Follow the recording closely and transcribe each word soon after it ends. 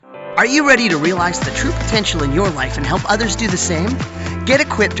Are you ready to realize the true potential in your life and help others do the same? Get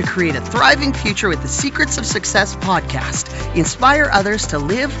equipped to create a thriving future with the Secrets of Success podcast. Inspire others to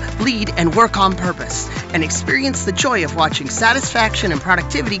live, lead, and work on purpose, and experience the joy of watching satisfaction and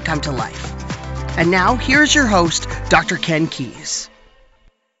productivity come to life. And now, here's your host, Dr. Ken Keys.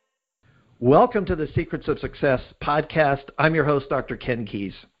 Welcome to the Secrets of Success podcast. I'm your host, Dr. Ken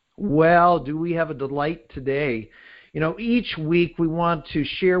Keys. Well, do we have a delight today? You know, each week we want to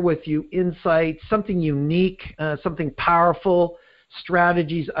share with you insights, something unique, something powerful,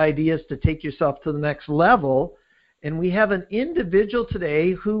 strategies, ideas to take yourself to the next level. And we have an individual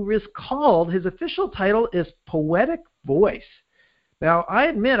today who is called, his official title is Poetic Voice. Now, I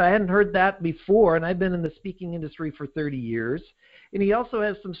admit I hadn't heard that before, and I've been in the speaking industry for 30 years. And he also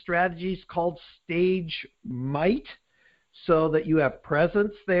has some strategies called Stage Might, so that you have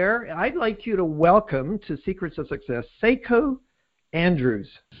presence there. I'd like you to welcome to Secrets of Success, Sekou Andrews.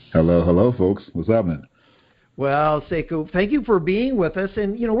 Hello, folks. What's happening? Well, Sekou, thank you for being with us.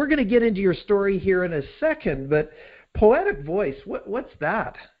 And, you know, we're going to get into your story here in a second, but Poetic Voice, what's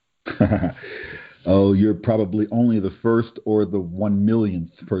that? Oh, you're probably only the first or the 1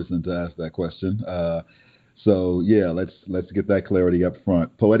 millionth person to ask that question. So, yeah, let's get that clarity up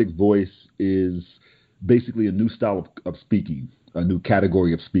front. Poetic Voice is basically a new style of speaking, a new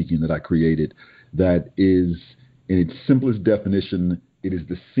category of speaking that I created that is, in its simplest definition, it is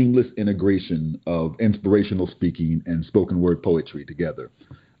the seamless integration of inspirational speaking and spoken word poetry together.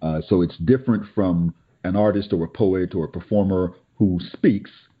 So it's different from an artist or a poet or a performer who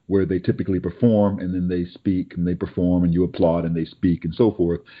speaks, where they typically perform and then they speak and they perform and you applaud and they speak and so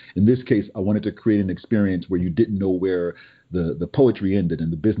forth. In this case, I wanted to create an experience where you didn't know where the poetry ended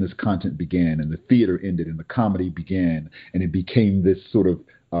and the business content began and the theater ended and the comedy began, and it became this sort of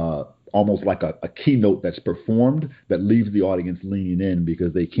almost like a keynote that's performed that leaves the audience leaning in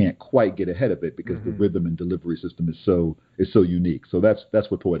because they can't quite get ahead of it because the rhythm and delivery system is so unique. So that's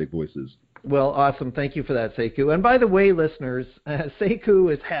what Poetic Voice is. Well, awesome. Thank you for that, Sekou. And by the way, listeners,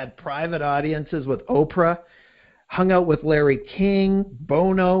 Sekou has had private audiences with Oprah, hung out with Larry King,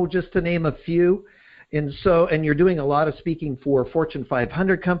 Bono, just to name a few. And you're doing a lot of speaking for Fortune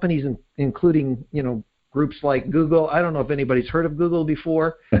 500 companies, including, you know, groups like Google. I don't know if anybody's heard of Google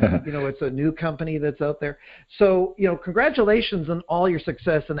before. You know, it's a new company that's out there. So, you know, congratulations on all your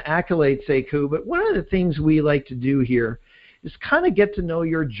success and accolades, Sekou. But one of the things we like to do here is kind of get to know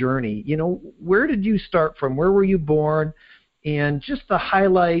your journey. You know, where did you start from? Where were you born? And just the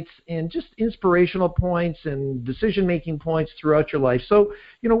highlights and just inspirational points and decision-making points throughout your life. So,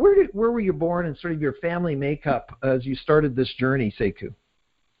 you know, where were you born and sort of your family makeup as you started this journey, Sekou?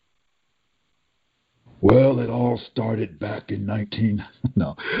 Well, it all started back in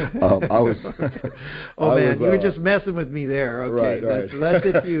No, I was. You were just messing with me there. Okay, right. That's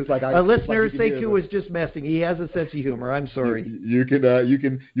if you. Listener, Sekou was just messing. He has a sense of humor. I'm sorry. You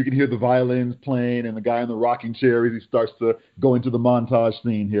can hear the violins playing and the guy in the rocking chair as he starts to go into the montage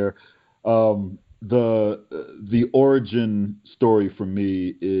scene here. The origin story for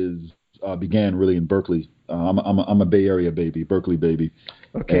me began really in Berkeley. I'm a Bay Area baby, Berkeley baby,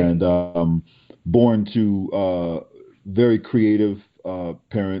 and born to very creative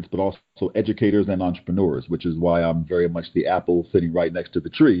parents, but also educators and entrepreneurs, which is why I'm very much the apple sitting right next to the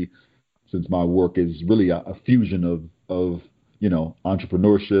tree, since my work is really a fusion of you know,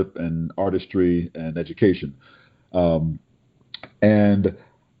 entrepreneurship and artistry and education. And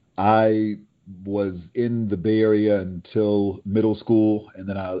I was in the Bay Area until middle school, and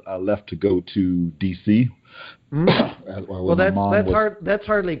then I left to go to D.C. Well, that's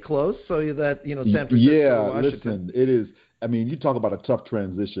hardly close. So that, you know, San Francisco, yeah, Washington. Listen, it is. I mean, you talk about a tough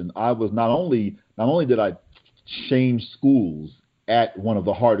transition. I was not only did I change schools at one of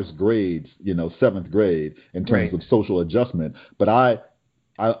the hardest grades, you know, 7th grade in terms of social adjustment, but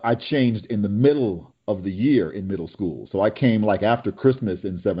I changed in the middle of the year in middle school. So I came like after Christmas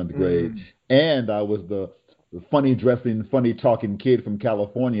in 7th grade, and I was the funny dressing, funny talking kid from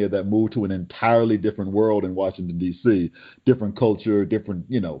California that moved to an entirely different world in Washington, D.C., different culture, different,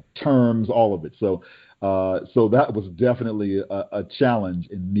 you know, terms, all of it. So that was definitely a challenge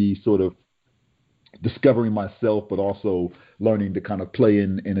in me sort of discovering myself, but also learning to kind of play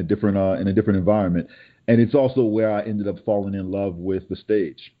in a different environment. And it's also where I ended up falling in love with the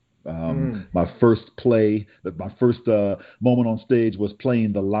stage. My first play, my first moment on stage was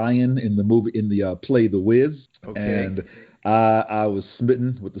playing the lion in the play The Wiz. And I was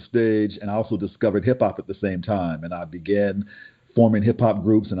smitten with the stage, and I also discovered hip hop at the same time. And I began forming hip hop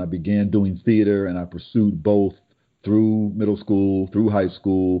groups, and I began doing theater, and I pursued both through middle school, through high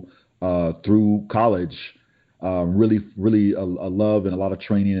school, through college. Really a love and a lot of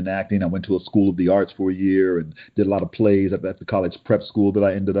training in acting. I went to a school of the arts for a year and did a lot of plays at the college prep school that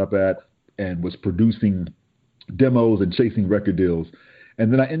I ended up at, and was producing demos and chasing record deals.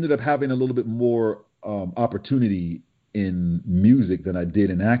 And then I ended up having a little bit more opportunity in music than I did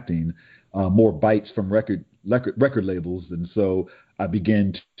in acting, more bites from record labels. And so I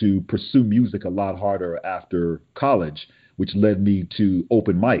began to pursue music a lot harder after college, which led me to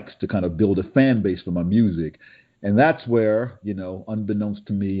open mics to kind of build a fan base for my music. And that's where, unbeknownst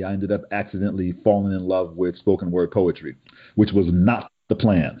to me, I ended up accidentally falling in love with spoken word poetry, which was not the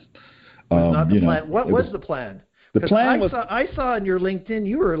plan. Not the plan. What was the plan? The plan was... I saw in your LinkedIn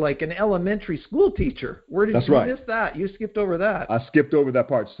you were like an elementary school teacher. Where did you miss that? You skipped over that. I skipped over that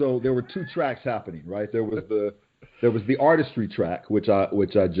part. So there were two tracks happening, right? There was the artistry track, which I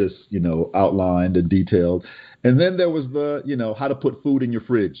just, outlined and detailed. And then there was the, how to put food in your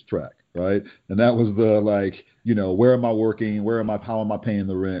fridge track, right? And that was the, where am I working? How am I paying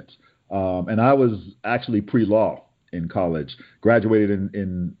the rent? And I was actually pre-law in college, graduated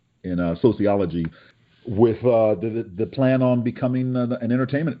in sociology with the plan on becoming an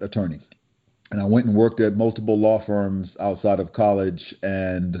entertainment attorney. And I went and worked at multiple law firms outside of college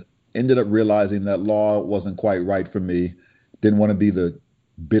and ended up realizing that law wasn't quite right for me. Didn't want to be the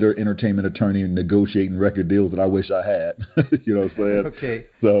bitter entertainment attorney and negotiating record deals that I wish I had. You know what I'm saying? Okay.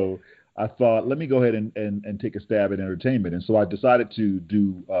 So I thought, let me go ahead and take a stab at entertainment. And so I decided to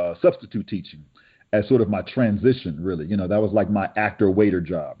do substitute teaching as sort of my transition, really. That was like my actor-waiter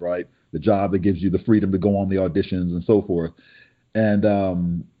job, right? The job that gives you the freedom to go on the auditions and so forth. And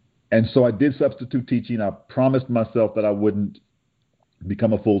so I did substitute teaching. I promised myself that I wouldn't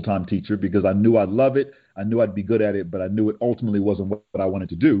become a full-time teacher because I knew I'd love it. I knew I'd be good at it, but I knew it ultimately wasn't what I wanted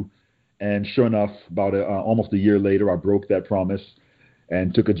to do. And sure enough, about almost a year later, I broke that promise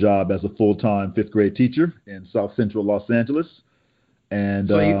and took a job as a full-time fifth grade teacher in South Central Los Angeles. And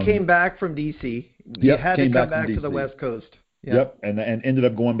so you came back from D.C. You had to come back to the West Coast. Yep, and ended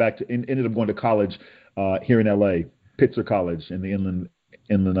up going to college here in L.A., Pitzer College in the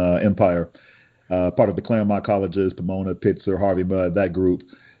Inland Empire, part of the Claremont colleges, Pomona, Pitzer, Harvey Mudd, that group.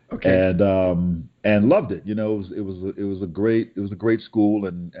 Okay. And loved it. It was a great school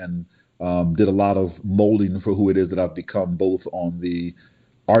and did a lot of molding for who it is that I've become, both on the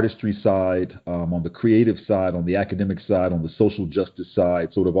artistry side, on the creative side, on the academic side, on the social justice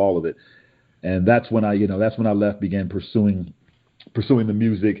side, sort of all of it. And that's when I left, began pursuing the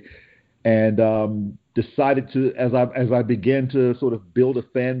music, and decided to, as I began to sort of build a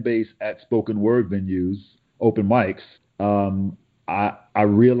fan base at spoken word venues, open mics, I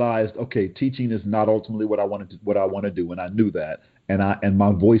realized, okay, teaching is not ultimately what I want to do, and I knew that, and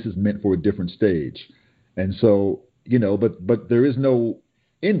my voice is meant for a different stage, and so but there is no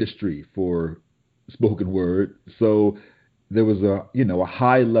industry for spoken word, so there was a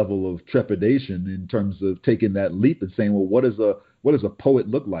high level of trepidation in terms of taking that leap and saying, well, what does a poet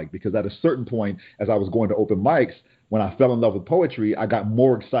look like? Because at a certain point, as I was going to open mics, when I fell in love with poetry, I got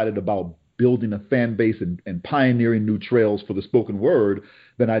more excited about building a fan base and pioneering new trails for the spoken word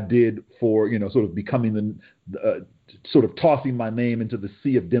than I did for, sort of becoming sort of tossing my name into the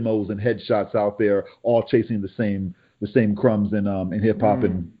sea of demos and headshots out there, all chasing the same crumbs in hip hop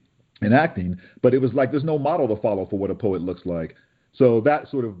and acting. But it was like there's no model to follow for what a poet looks like. So that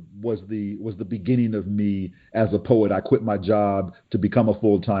sort of was the beginning of me as a poet. I quit my job to become a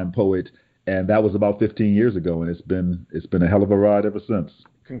full-time poet, and that was about 15 years ago, and it's been a hell of a ride ever since.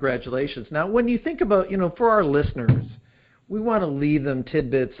 Congratulations. Now, when you think about, for our listeners, we want to leave them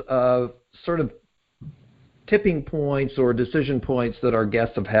tidbits of sort of tipping points or decision points that our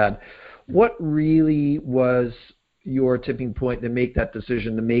guests have had. What really was your tipping point to make that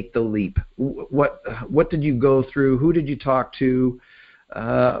decision, to make the leap? What did you go through? Who did you talk to?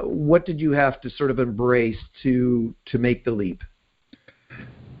 What did you have to sort of embrace to make the leap?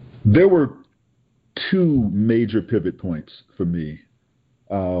 There were two major pivot points for me.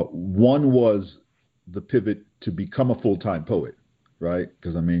 One was the pivot to become a full-time poet, right?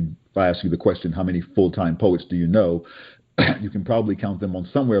 Because, if I ask you the question, how many full-time poets do you know? You can probably count them on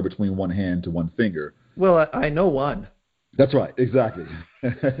somewhere between one hand to one finger. Well, I know one. That's right, exactly.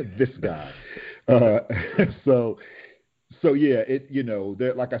 This guy. So yeah,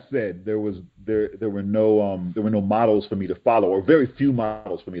 there, like I said, there were no models for me to follow, or very few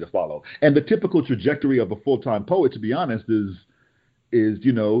models for me to follow. And the typical trajectory of a full-time poet, to be honest, is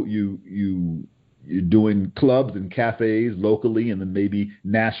you're doing clubs and cafes locally, and then maybe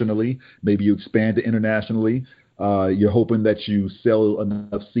nationally. Maybe you expand to internationally. You're hoping that you sell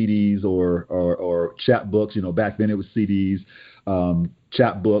enough CDs or chapbooks. Back then it was CDs.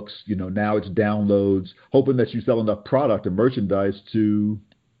 chapbooks. Now it's downloads, hoping that you sell enough product and merchandise to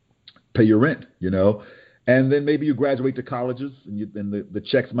pay your rent, And then maybe you graduate to colleges, and the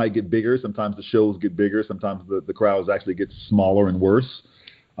checks might get bigger. Sometimes the shows get bigger. Sometimes the crowds actually get smaller and worse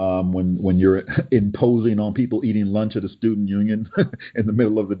when you're imposing on people eating lunch at a student union in the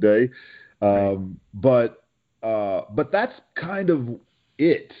middle of the day. But that's kind of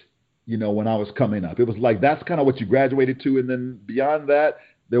it, when I was coming up. It was like that's kind of what you graduated to, and then beyond that,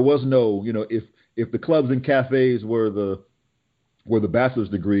 there was no, if the clubs and cafes were the bachelor's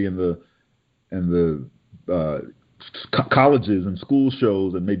degree and the colleges and school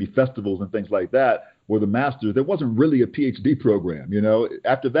shows and maybe festivals and things like that were the masters, there wasn't really a PhD program.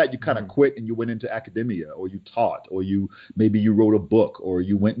 After that, you kind of quit and you went into academia, or you taught, or maybe you wrote a book, or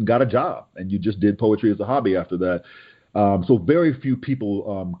you went and got a job and you just did poetry as a hobby after that. So very few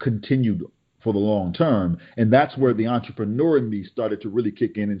people continued for the long term. And that's where the entrepreneur in me started to really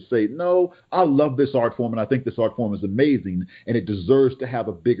kick in and say, no, I love this art form, and I think this art form is amazing, and it deserves to have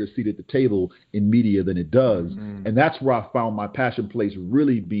a bigger seat at the table in media than it does. Mm-hmm. And that's where I found my passion place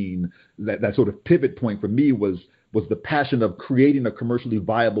really being that sort of pivot point for me was the passion of creating a commercially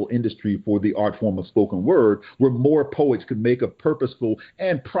viable industry for the art form of spoken word, where more poets could make a purposeful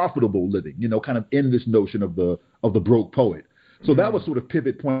and profitable living, kind of in this notion of the broke poet. So that was sort of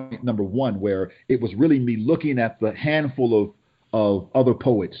pivot point number one, where it was really me looking at the handful of other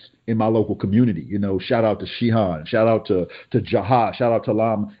poets in my local community. Shout out to Shihan, shout out to Jaha, shout out to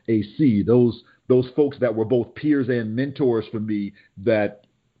Lam AC, those folks that were both peers and mentors for me that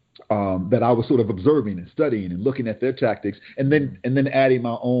I was sort of observing and studying and looking at their tactics, and then adding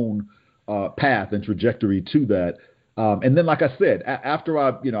my own path and trajectory to that. And then, like I said, after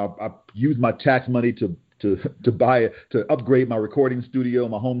I used my tax money to upgrade my recording studio,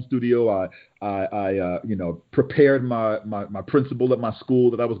 my home studio. I prepared my principal at my school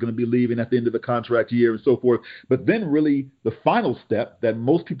that I was going to be leaving at the end of the contract year and so forth. But then really the final step that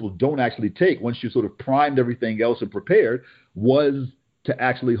most people don't actually take once you sort of primed everything else and prepared was to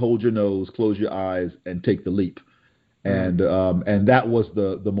actually hold your nose, close your eyes, and take the leap. And that was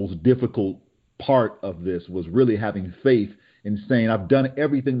the most difficult part of this, was really having faith in saying I've done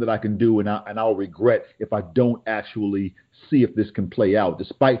everything that I can do, and I'll regret if I don't actually see if this can play out,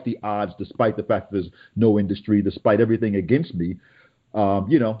 despite the odds, despite the fact that there's no industry, despite everything against me.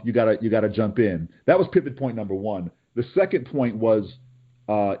 You gotta jump in. That was pivot point number one. The second point was,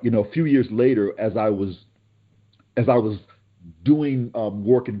 a few years later, as I was doing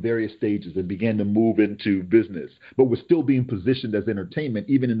work in various stages and began to move into business, but was still being positioned as entertainment,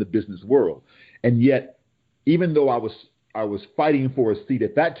 even in the business world. And yet, even though I was fighting for a seat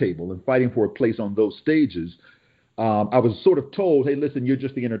at that table and fighting for a place on those stages, I was sort of told, hey, listen, you're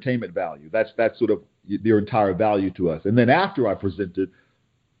just the entertainment value. That's sort of your entire value to us. And then after I presented,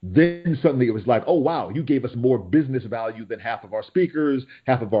 then suddenly it was like, oh, wow, you gave us more business value than half of our speakers,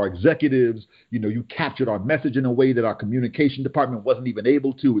 half of our executives. You captured our message in a way that our communication department wasn't even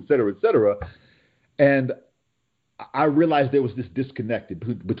able to, et cetera, et cetera. And I realized there was this disconnect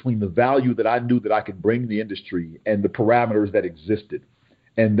between the value that I knew that I could bring the industry and the parameters that existed.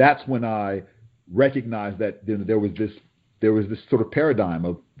 And that's when I recognized that there was this sort of paradigm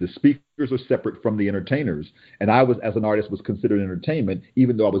of the speakers are separate from the entertainers. And I was, as an artist, was considered entertainment,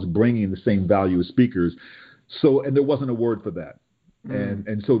 even though I was bringing the same value as speakers. So, and there wasn't a word for that.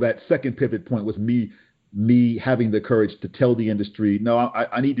 And so that second pivot point was me having the courage to tell the industry, no,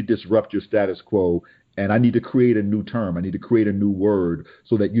 I need to disrupt your status quo. And I need to create a new term. I need to create a new word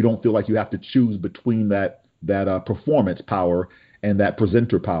so that you don't feel like you have to choose between that performance power and that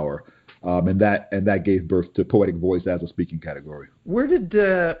presenter power. And that gave birth to Poetic Voice as a speaking category. Where did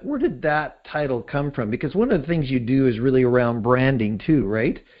that title come from? Because one of the things you do is really around branding too,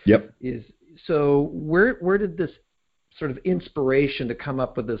 right? Yep. So where did this sort of inspiration to come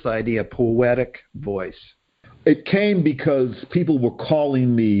up with this idea, Poetic Voice? It came because people were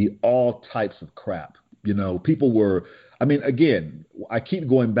calling me all types of crap. People were, again, I keep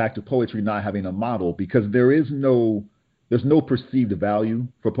going back to poetry not having a model, because there's no perceived value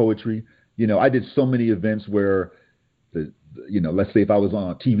for poetry. I did so many events where let's say if I was on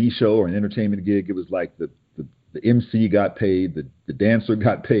a TV show or an entertainment gig, it was like the MC got paid, the dancer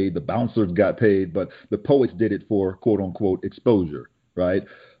got paid, the bouncers got paid, but the poets did it for quote unquote exposure, right?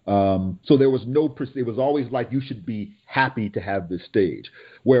 So there was it was always like you should be happy to have this stage.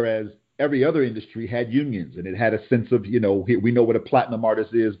 Whereas every other industry had unions, and it had a sense of, we know what a platinum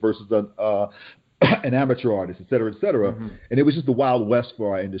artist is versus and amateur artists, et cetera, et cetera. Mm-hmm. And it was just the Wild West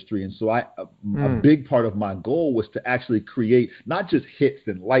for our industry. And so a big part of my goal was to actually create not just hits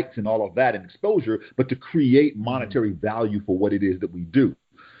and lights and all of that and exposure, but to create monetary value for what it is that we do.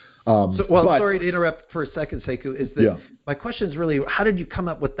 Sorry to interrupt for a second, Sekou. My question is really, how did you come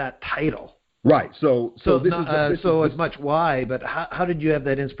up with that title? Right. So as much why, but how did you have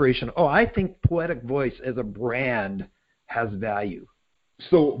that inspiration? Oh, I think Poetic Voice as a brand has value.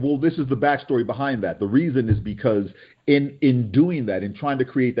 So, this is the backstory behind that. The reason is because in doing that, in trying to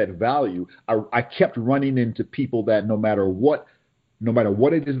create that value, I kept running into people that no matter what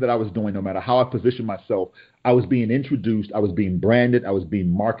it is that I was doing, no matter how I positioned myself, I was being introduced, I was being branded, I was being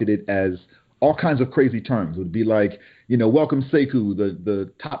marketed as all kinds of crazy terms. It would be like, welcome Sekou,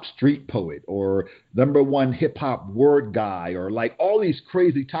 the top street poet, or #1 hip hop word guy, or like all these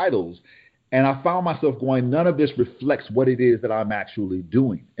crazy titles. And I found myself going, none of this reflects what it is that I'm actually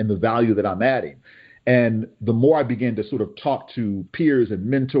doing and the value that I'm adding. And the more I began to sort of talk to peers and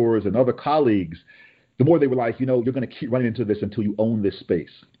mentors and other colleagues, the more they were like, you're going to keep running into this until you own this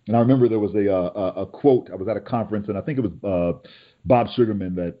space. And I remember there was a quote. I was at a conference, and I think it was Bob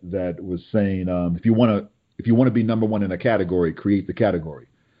Sugarman that was saying, if you want to be #1 in a category, create the category.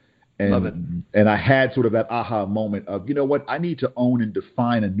 Love it. And I had sort of that aha moment of, what, I need to own and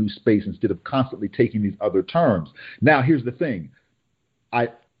define a new space instead of constantly taking these other terms. Now, here's the thing.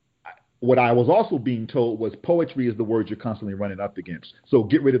 What I was also being told was poetry is the word you're constantly running up against. So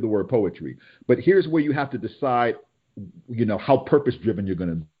get rid of the word poetry. But here's where you have to decide, how purpose-driven you're going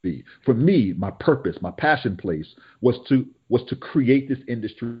to be. For me, my purpose, my passion place was to create this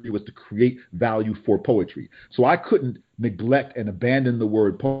industry, was to create value for poetry. So I couldn't neglect and abandon the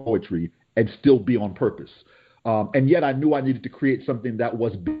word poetry and still be on purpose. And yet I knew I needed to create something that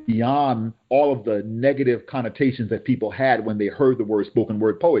was beyond all of the negative connotations that people had when they heard the word spoken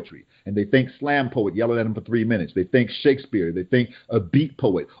word poetry. And they think slam poet, yelling at them for 3 minutes. They think Shakespeare. They think a beat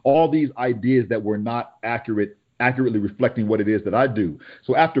poet. All these ideas that were not accurately reflecting what it is that I do.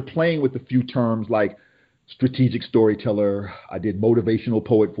 So after playing with a few terms like strategic storyteller, I did motivational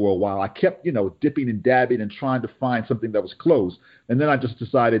poet for a while. I kept, dipping and dabbing and trying to find something that was close. And then I just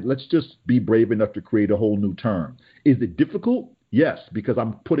decided, let's just be brave enough to create a whole new term. Is it difficult? Yes, because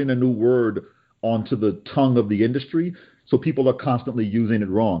I'm putting a new word onto the tongue of the industry. So people are constantly using it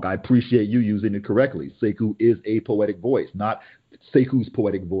wrong. I appreciate you using it correctly. Sekou is a poetic voice, not Sekou's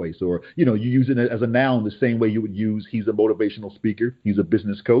poetic voice, or, you using it as a noun the same way you would use he's a motivational speaker, he's a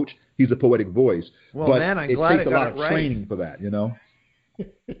business coach, he's a poetic voice. Well, but man, I'm it glad takes I a got lot it of right. training for that,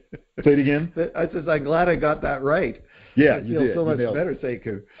 Say it again? I'm glad I got that right. Yeah, I feel so much better,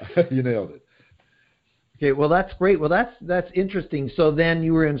 Sekou. You nailed it. Okay, well, that's great. Well, that's interesting. So then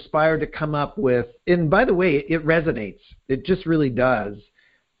you were inspired to come up with, and by the way, it resonates. It just really does.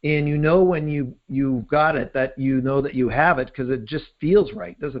 And when you got it, that that you have it because it just feels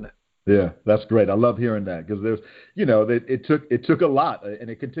right, doesn't it? Yeah, that's great. I love hearing that because there's, it took a lot, and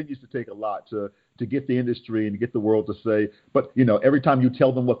it continues to take a lot to get the industry and get the world to say. But every time you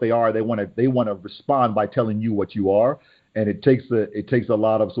tell them what they are, they want to respond by telling you what you are. And it takes a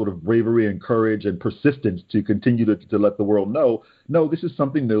lot of sort of bravery and courage and persistence to continue to let the world know, no, this is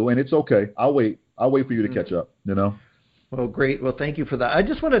something new, and it's okay. I'll wait for you to catch up. Well, great. Well, thank you for that. I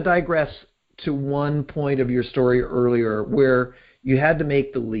just want to digress to one point of your story earlier where you had to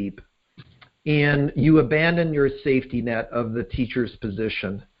make the leap and you abandoned your safety net of the teacher's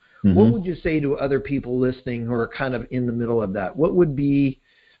position. Mm-hmm. What would you say to other people listening who are kind of in the middle of that? What would be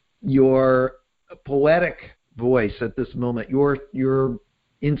your poetic voice at this moment, your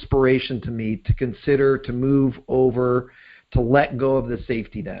inspiration to me to consider, to move over, to let go of the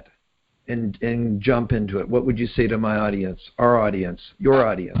safety net and jump into it? What would you say to my audience, our audience, your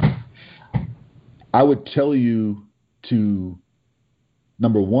audience? I would tell you to,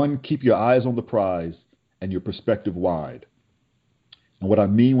 #1, keep your eyes on the prize and your perspective wide. And what I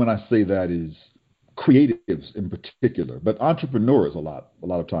mean when I say that is creatives in particular, but entrepreneurs a lot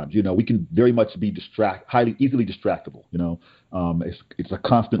of times. We can very much be highly easily distractible. It's a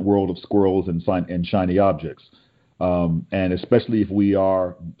constant world of squirrels and shiny objects. And especially if we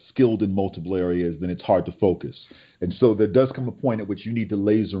are skilled in multiple areas, then it's hard to focus. And so there does come a point at which you need to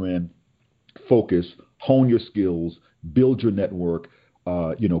laser in, focus, hone your skills, build your network,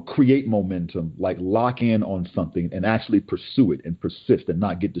 create momentum, like lock in on something and actually pursue it and persist and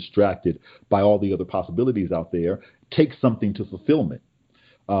not get distracted by all the other possibilities out there. Take something to fulfillment.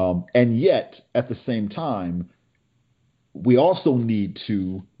 And yet, at the same time, we also need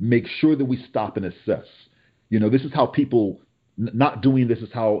to make sure that we stop and assess. This is how people not doing this is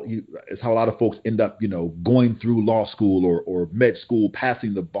how a lot of folks end up, going through law school or med school,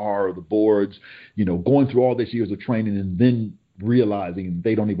 passing the bar or the boards, going through all these years of training and then realizing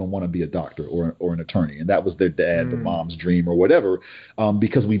they don't even want to be a doctor or an attorney. And that was their dad, the mom's dream or whatever,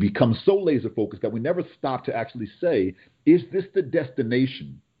 because we become so laser focused that we never stop to actually say, is this the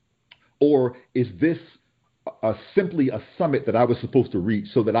destination, or is this simply a summit that I was supposed to reach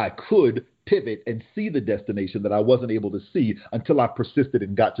so that I could pivot and see the destination that I wasn't able to see until I persisted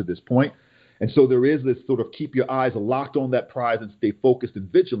and got to this point. And so there is this sort of keep your eyes locked on that prize and stay focused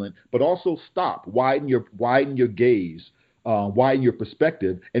and vigilant, but also stop, widen your gaze, widen your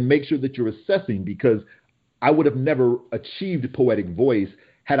perspective, and make sure that you're assessing, because I would have never achieved poetic voice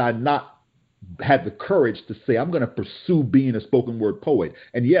had I not had the courage to say, I'm going to pursue being a spoken word poet.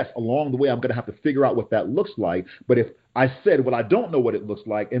 And yes, along the way, I'm going to have to figure out what that looks like. But if I said, well, I don't know what it looks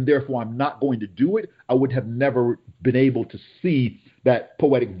like, and therefore I'm not going to do it, I would have never been able to see that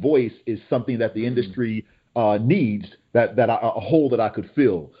poetic voice is something that the industry needs, a hole that I could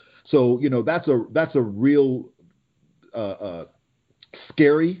fill. So, that's a real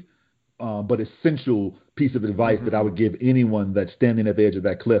scary but essential piece of advice that I would give anyone that's standing at the edge of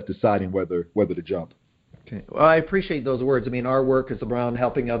that cliff deciding whether to jump. Okay. Well, I appreciate those words. I mean, our work is around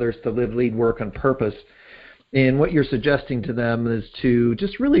helping others to live, lead, work on purpose. And what you're suggesting to them is to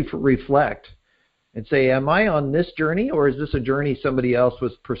just really reflect and say, am I on this journey, or is this a journey somebody else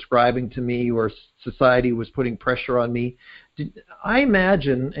was prescribing to me, or society was putting pressure on me? I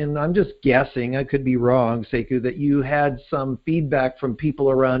imagine, and I'm just guessing, I could be wrong, Sekou, that you had some feedback from people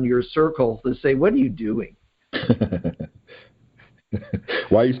around your circle to say, what are you doing?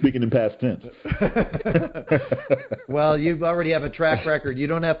 Why are you speaking in past tense? Well, you already have a track record. You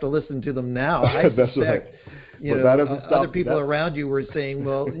don't have to listen to them now. I That's suspect, right. Other people around you were saying,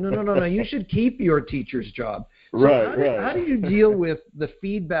 well, no, you should keep your teacher's job. So right. How do you deal with the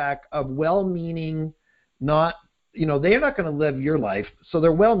feedback of well-meaning, not, they're not going to live your life, so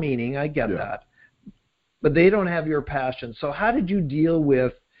they're well-meaning, I get that, but they don't have your passion. So how did you deal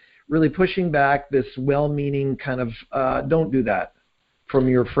with really pushing back this well-meaning kind of, don't do that, from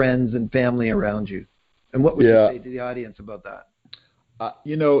your friends and family around you? And what would you say to the audience about that?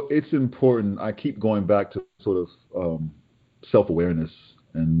 It's important. I keep going back to sort of self-awareness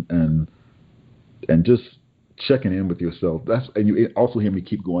and just checking in with yourself. And you also hear me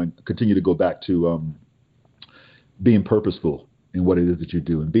continue to go back to being purposeful in what it is that you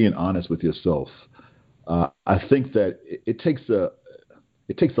do and being honest with yourself. I think that it takes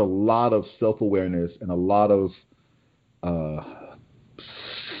a lot of self-awareness and a lot of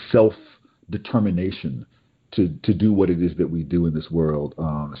self-determination to do what it is that we do in this world,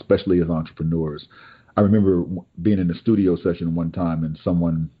 especially as entrepreneurs. I remember being in a studio session one time and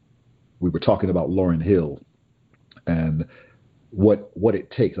we were talking about Lauryn Hill and what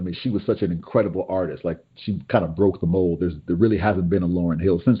it takes. I mean, she was such an incredible artist. Like, she kind of broke the mold. There really hasn't been a Lauryn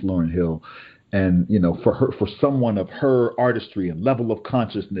Hill since Lauryn Hill. And, for someone of her artistry and level of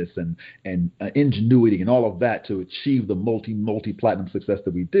consciousness and ingenuity and all of that to achieve the multi-platinum success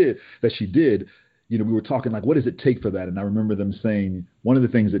that she did, we were talking like, what does it take for that? And I remember them saying, one of the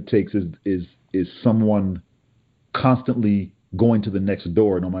things it takes is someone constantly going to the next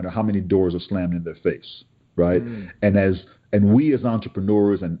door, no matter how many doors are slammed in their face, right? And we as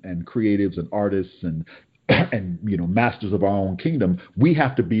entrepreneurs and creatives and artists and masters of our own kingdom, we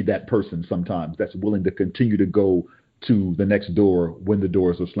have to be that person sometimes that's willing to continue to go to the next door when the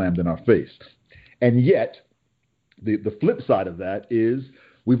doors are slammed in our face. And yet, the flip side of that is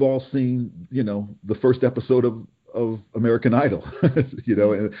we've all seen, the first episode of American Idol,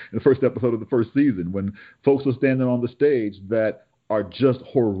 in the first episode of the first season, when folks are standing on the stage that are just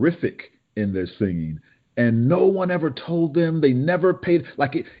horrific in their singing. And no one ever told them. They never paid.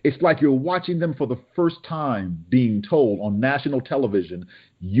 It's like you're watching them for the first time being told on national television,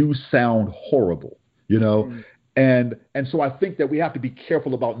 you sound horrible, And so I think that we have to be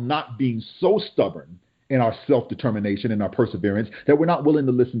careful about not being so stubborn in our self-determination and our perseverance that we're not willing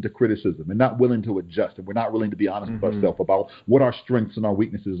to listen to criticism and not willing to adjust, and we're not willing to be honest with ourselves about what our strengths and our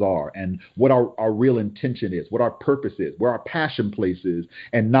weaknesses are and what our real intention is, what our purpose is, where our passion place is,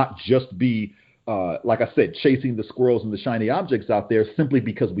 and not just be like I said, chasing the squirrels and the shiny objects out there simply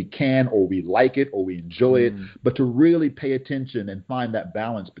because we can or we like it or we enjoy it, but to really pay attention and find that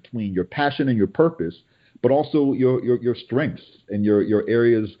balance between your passion and your purpose, but also your strengths and your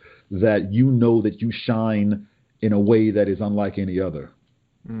areas that that you shine in a way that is unlike any other.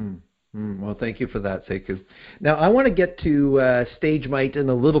 Well, thank you for that, Sekou. Now, I want to get to Stage Might in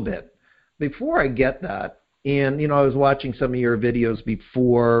a little bit. Before I get that, and, I was watching some of your videos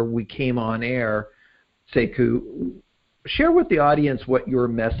before we came on air, Sekou. share with the audience what your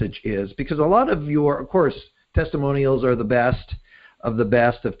message is, because a lot of your, of course, testimonials are the best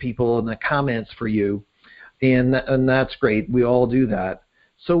of people in the comments for you, and that's great. We all do that.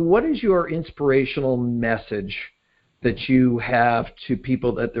 So what is your inspirational message that you have to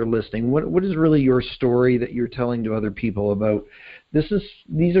people that they're listening? What is really your story that you're telling to other people about?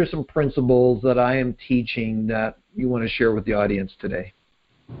 These are some principles that I am teaching that you want to share with the audience today.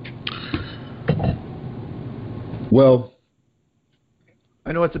 Well,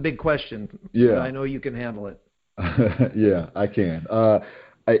 I know it's a big question. Yeah. But I know you can handle it. Yeah, I can.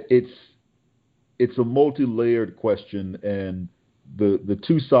 It's a multi-layered question, and the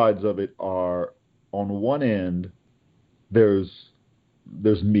two sides of it are, on one end, there's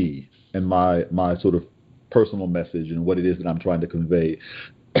me and my sort of personal message and what it is that I'm trying to convey.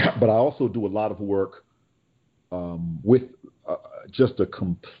 But I also do a lot of work with just a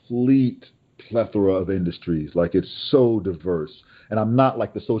complete plethora of industries. Like, it's so diverse. And I'm not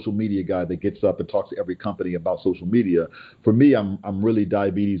like the social media guy that gets up and talks to every company about social media. For me, I'm really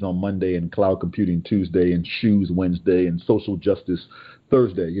diabetes on Monday and cloud computing Tuesday and shoes Wednesday and social justice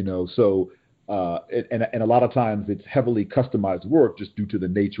Thursday, you know. So and a lot of times it's heavily customized work just due to the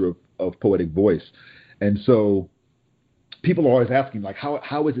nature of poetic voice. And so people are always asking, like,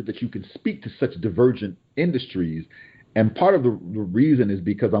 how is it that you can speak to such divergent industries? And part of the reason is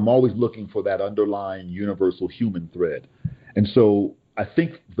because I'm always looking for that underlying universal human thread. And so I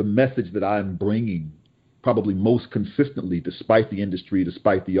think the message that I'm bringing probably most consistently, despite the industry,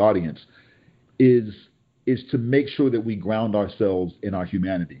 despite the audience, is to make sure that we ground ourselves in our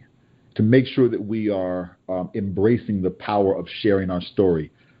humanity, to make sure that we are embracing the power of sharing our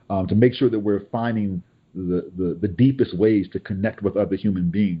story, to make sure that we're finding the deepest ways to connect with other human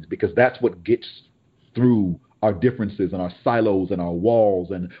beings, because that's what gets through our differences and our silos and our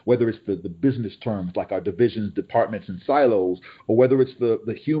walls, and whether it's the business terms like our divisions, departments, and silos, or whether it's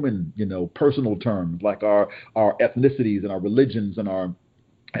the human, personal terms like our ethnicities and our religions and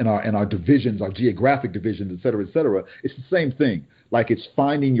our divisions, our geographic divisions, et cetera, it's the same thing. Like, it's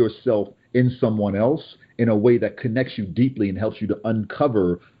finding yourself in someone else in a way that connects you deeply and helps you to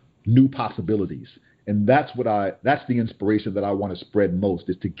uncover new possibilities. And that's the inspiration that I want to spread most,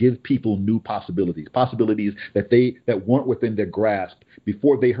 is to give people new possibilities that weren't within their grasp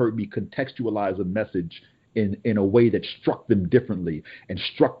before they heard me contextualize a message in a way that struck them differently and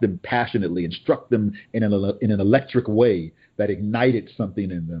struck them passionately and struck them in an electric way that ignited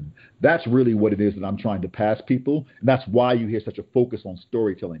something in them. That's really what it is that I'm trying to pass people. And that's why you hear such a focus on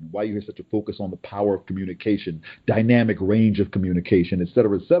storytelling, why you hear such a focus on the power of communication, dynamic range of communication, et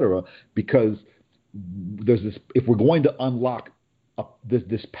cetera, because there's this, if we're going to unlock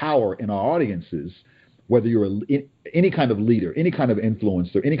this power in our audiences, whether you're any kind of leader, any kind of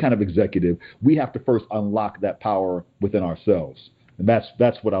influencer, any kind of executive, we have to first unlock that power within ourselves. And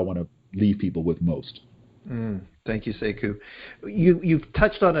that's what I want to leave people with most. Thank you, Sekou. You've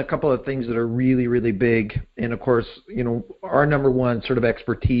touched on a couple of things that are really, really big. And of course, our number one sort of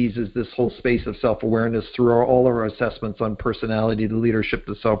expertise is this whole space of self-awareness through all of our assessments on personality, the leadership,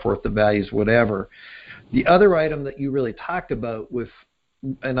 the self-worth, the values, whatever. The other item that you really talked about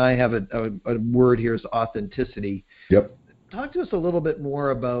and I have a word here, is authenticity. Yep. Talk to us a little bit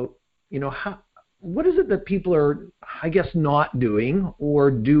more about, what is it that people are, I guess, not doing or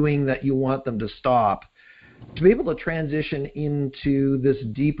doing that you want them to stop, to be able to transition into this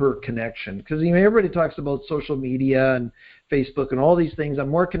deeper connection? Because everybody talks about social media and Facebook and all these things. I'm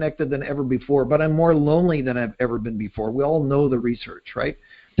more connected than ever before, but I'm more lonely than I've ever been before. We all know the research, right?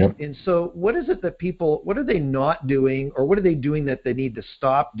 Yep. And so what is it that what are they not doing, or what are they doing that they need to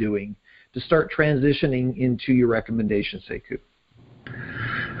stop doing to start transitioning into your recommendation, Sekou?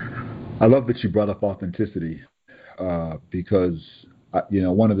 I love that you brought up authenticity because,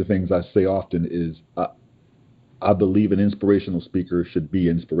 one of the things I say often is I believe an inspirational speaker should be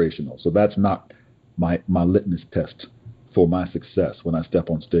inspirational. So that's not my litmus test for my success when I step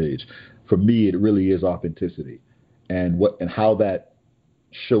on stage. For me, it really is authenticity. And how that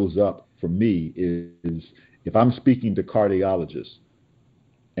shows up for me is if I'm speaking to cardiologists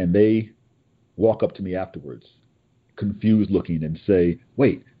and they walk up to me afterwards, confused looking, and say,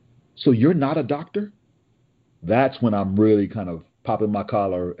 "Wait, so you're not a doctor?" That's when I'm really kind of popping my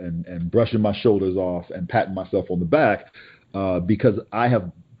collar and brushing my shoulders off and patting myself on the back because I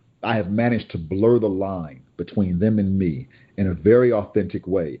have managed to blur the line between them and me in a very authentic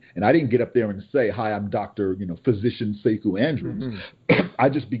way. And I didn't get up there and say, "Hi, I'm Dr. Physician Sekou Andrews." Mm-hmm. I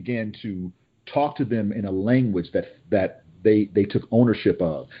just began to talk to them in a language that they took ownership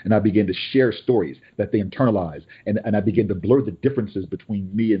of, and I began to share stories that they internalized, and I began to blur the differences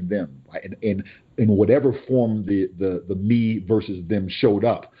between me and them, right? And in whatever form the me versus them showed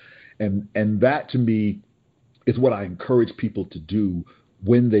up, and that to me is what I encourage people to do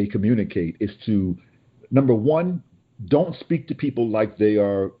when they communicate, is to, number one, don't speak to people like they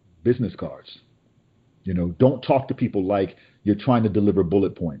are business cards. Don't talk to people like you're trying to deliver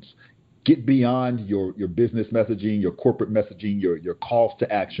bullet points. Get beyond your business messaging, your corporate messaging, your calls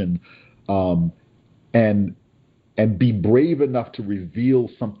to action, and be brave enough to reveal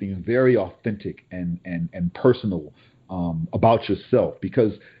something very authentic and personal about yourself.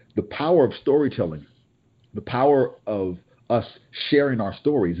 Because the power of storytelling, the power of us sharing our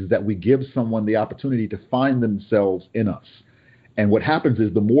stories, is that we give someone the opportunity to find themselves in us. And what happens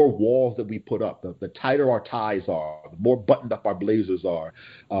is the more walls that we put up, the tighter our ties are, the more buttoned up our blazers are,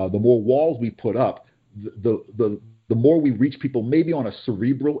 the more walls we put up, the more we reach people maybe on a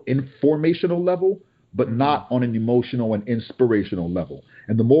cerebral, informational level, but not on an emotional and inspirational level.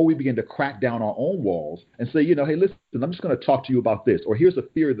 And the more we begin to crack down our own walls and say, hey, listen, I'm just going to talk to you about this, or here's a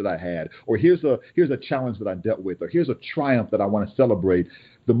fear that I had, or here's a challenge that I dealt with, or here's a triumph that I want to celebrate,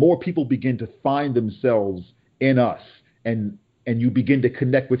 the more people begin to find themselves in us, and you begin to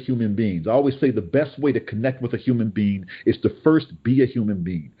connect with human beings. I always say the best way to connect with a human being is to first be a human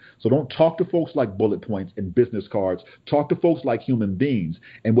being. So don't talk to folks like bullet points and business cards. Talk to folks like human beings.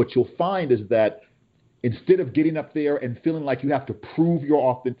 And what you'll find is that instead of getting up there and feeling like you have to prove your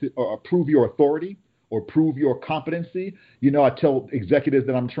authentic or prove your authority or prove your competency, I tell executives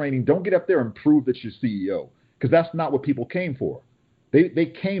that I'm training, don't get up there and prove that you're CEO, because that's not what people came for.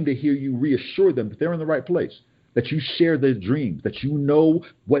 They came to hear you reassure them that they're in the right place, that you share their dreams, that you know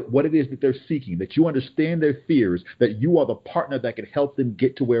what it is that they're seeking, that you understand their fears, that you are the partner that can help them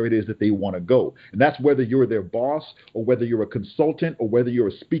get to where it is that they want to go. And that's whether you're their boss, or whether you're a consultant, or whether you're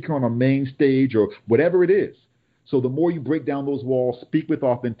a speaker on a main stage, or whatever it is. So the more you break down those walls, speak with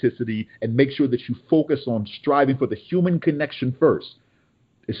authenticity, and make sure that you focus on striving for the human connection first.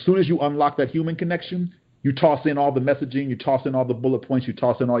 As soon as you unlock that human connection, you toss in all the messaging, you toss in all the bullet points, you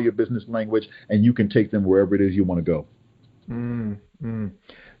toss in all your business language, and you can take them wherever it is you want to go.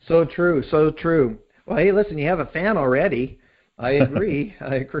 So true, so true. Well, hey, listen, you have a fan already. I agree.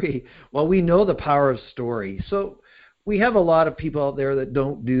 I agree. Well, we know the power of story. So we have a lot of people out there that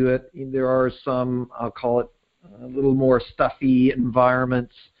don't do it. There are some, I'll call it, a little more stuffy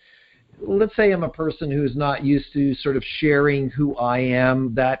environments. Let's say I'm a person who's not used to sort of sharing who I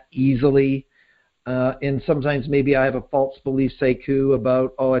am that easily. And sometimes maybe I have a false belief, Sekou,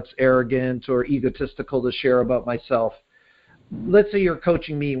 about, it's arrogant or egotistical to share about myself. Let's say you're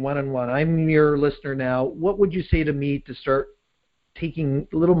coaching me one-on-one. I'm your listener now. What would you say to me to start taking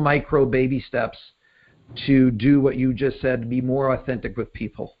little micro baby steps to do what you just said, to be more authentic with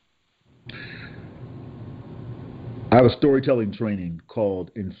people? I have a storytelling training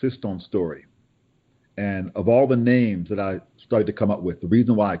called Insist on Story. And of all the names that I started to come up with, the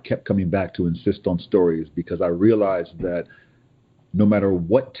reason why I kept coming back to Insist on Story is because I realized that no matter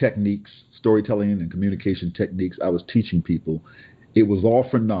what techniques, storytelling and communication techniques I was teaching people, it was all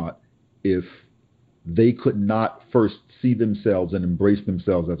for naught if they could not first see themselves and embrace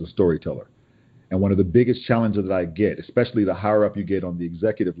themselves as a storyteller. And one of the biggest challenges that I get, especially the higher up you get on the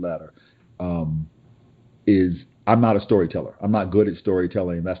executive ladder, is I'm not a storyteller. I'm not good at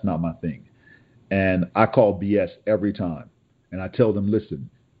storytelling. That's not my thing. And I call BS every time. And I tell them, listen,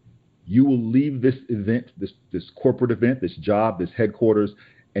 you will leave this event, this corporate event, this job, this headquarters,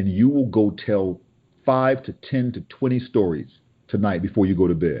 and you will go tell 5 to 10 to 20 stories tonight before you go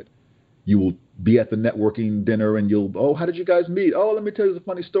to bed. You will be at the networking dinner and how did you guys meet? Oh, let me tell you a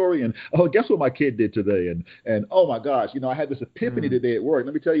funny story. And, guess what my kid did today? And oh my gosh, I had this epiphany today at work.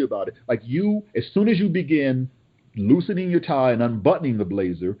 Let me tell you about it. Like as soon as you begin loosening your tie and unbuttoning the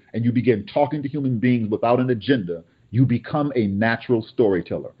blazer, and you begin talking to human beings without an agenda, you become a natural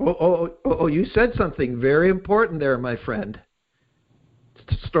storyteller. You said something very important there, my friend.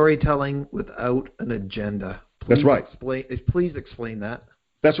 Storytelling without an agenda. That's right. Please explain that.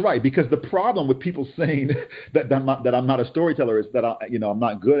 That's right, because the problem with people saying that I'm not a storyteller is that I'm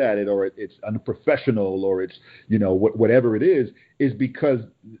not good at it, or it's unprofessional, or it's whatever it is because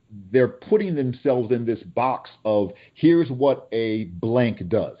they're putting themselves in this box of here's what a blank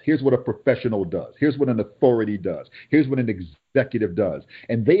does, here's what a professional does, here's what an authority does, here's what an executive does,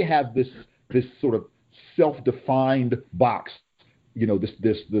 and they have this sort of self-defined box,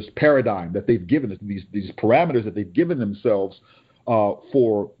 this paradigm that they've given, these parameters that they've given themselves.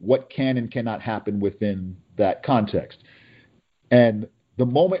 For what can and cannot happen within that context. And the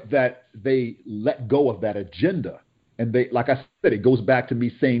moment that they let go of that agenda And they, like I said, it goes back to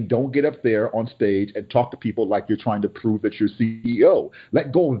me saying, don't get up there on stage and talk to people like you're trying to prove that you're CEO.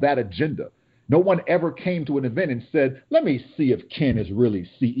 Let go of that agenda. No one ever came to an event and said, let me see if Ken is really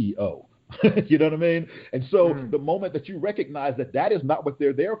CEO. You know what I mean? And so the moment that you recognize that that is not what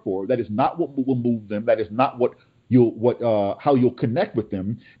they're there for, that is not what will move them, that is not what how you'll connect with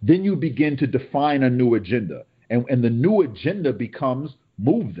them, then you begin to define a new agenda. And the new agenda becomes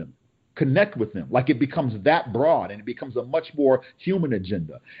move them, connect with them. Like it becomes that broad, and it becomes a much more human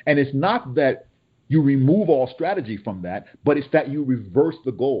agenda. And it's not that you remove all strategy from that, but it's that you reverse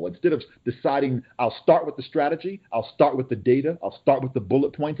the goal. Instead of deciding, I'll start with the strategy, I'll start with the data, I'll start with the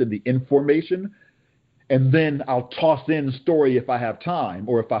bullet points and the information, and then I'll toss in story if I have time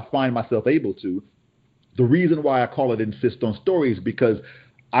or if I find myself able to. The reason why I call it Insist on Story is because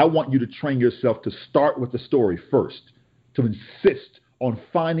I want you to train yourself to start with the story first, to insist on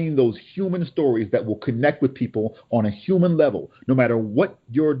finding those human stories that will connect with people on a human level, no matter what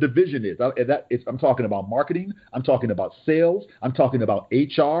your division is. I'm talking about marketing, I'm talking about sales, I'm talking about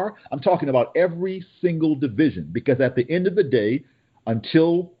HR, I'm talking about every single division, because at the end of the day,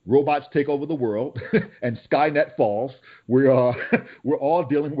 until robots take over the world and Skynet falls, we're all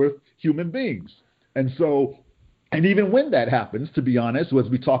dealing with human beings. And even when that happens, to be honest, as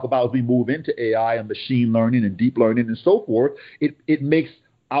we talk about, as we move into AI and machine learning and deep learning and so forth, it makes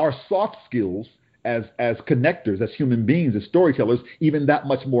our soft skills as connectors, as human beings, as storytellers, even that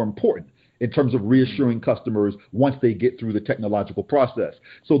much more important in terms of reassuring customers once they get through the technological process.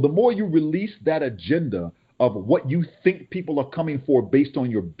 So the more you release that agenda of what you think people are coming for based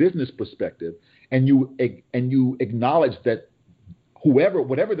on your business perspective, and you acknowledge that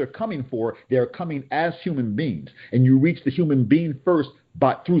whatever they're coming for, they're coming as human beings. And you reach the human being first,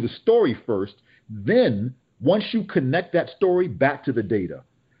 but through the story first. Then once you connect that story back to the data,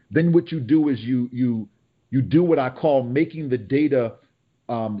 then what you do is you do what I call making the data.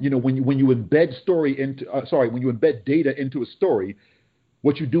 When you embed data into a story,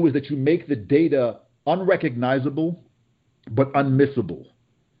 what you do is that you make the data unrecognizable but unmissable,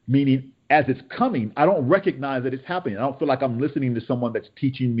 meaning as it's coming, I don't recognize that it's happening. I don't feel like I'm listening to someone that's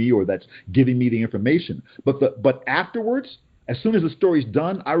teaching me or that's giving me the information. But afterwards, as soon as the story's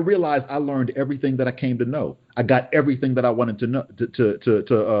done, I realize I learned everything that I came to know. I got everything that I wanted to know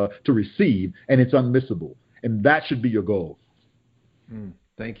to receive, and it's unmissable. And that should be your goal.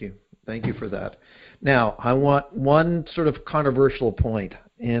 Thank you for that. Now, I want one sort of controversial point,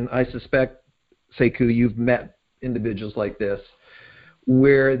 and I suspect, Sekou, you've met individuals like this,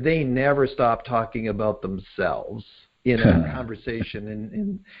 where they never stop talking about themselves in a conversation.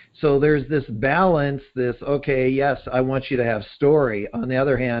 And so there's this balance, okay, yes, I want you to have story. On the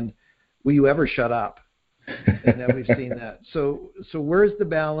other hand, will you ever shut up? And then we've seen that. So where's the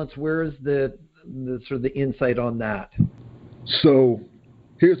balance? Where's the sort of the insight on that? So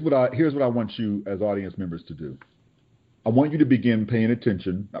here's what I want you as audience members to do. I want you to begin paying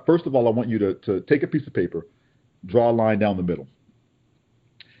attention. First of all, I want you to take a piece of paper, draw a line down the middle.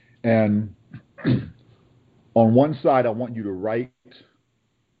 And on one side, I want you to write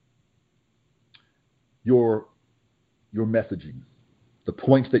your messaging, the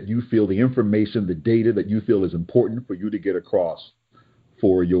points that you feel, the information, the data that you feel is important for you to get across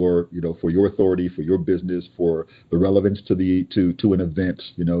for your authority, for your business, for the relevance to an event,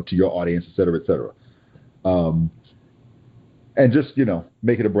 to your audience, et cetera, et cetera. And just,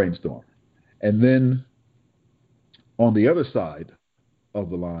 make it a brainstorm. And then on the other side of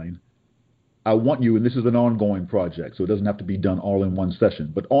the line, I want you, and this is an ongoing project, so it doesn't have to be done all in one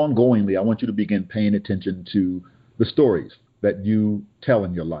session, but ongoingly, I want you to begin paying attention to the stories that you tell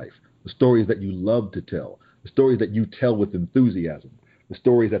in your life, the stories that you love to tell, the stories that you tell with enthusiasm, the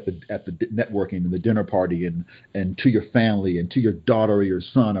stories at the networking and the dinner party and to your family and to your daughter or your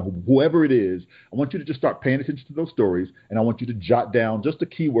son or whoever it is. I want you to just start paying attention to those stories, and I want you to jot down just a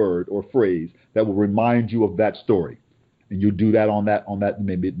keyword or phrase that will remind you of that story. And you do that on that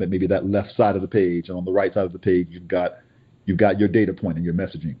maybe that left side of the page, and on the right side of the page you've got your data point and your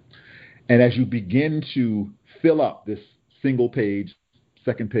messaging. And as you begin to fill up this single page,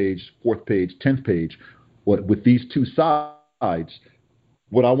 second page, fourth page, 10th page, with these two sides,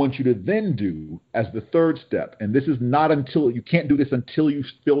 what I want you to then do as the third step, and this is not you can't do this until you've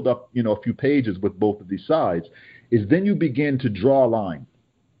filled up a few pages with both of these sides, is then you begin to draw a line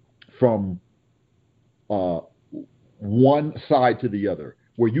from one side to the other,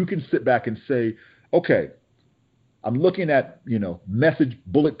 where you can sit back and say, okay, I'm looking at, message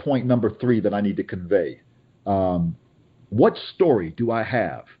bullet point number 3 that I need to convey. What story do I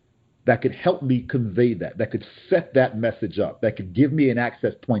have that could help me convey that could set that message up, that could give me an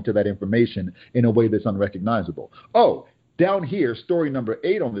access point to that information in a way that's unrecognizable. Oh, down here, story number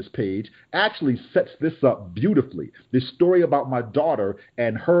 8 on this page actually sets this up beautifully. This story about my daughter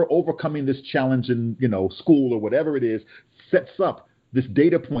and her overcoming this challenge in, school or whatever it is, sets up this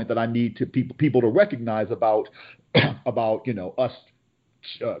data point that I need to people to recognize about us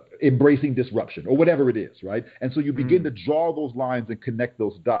embracing disruption or whatever it is, right? And so you begin to draw those lines and connect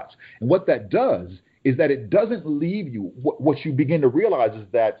those dots. And what that does is that it doesn't leave you. What you begin to realize is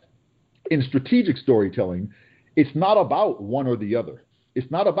that in strategic storytelling, it's not about one or the other. It's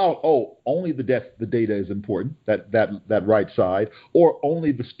not about, only the data is important, that right side, or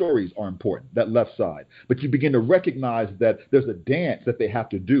only the stories are important, that left side. But you begin to recognize that there's a dance that they have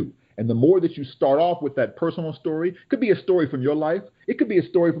to do. And the more that you start off with that personal story, it could be a story from your life. It could be a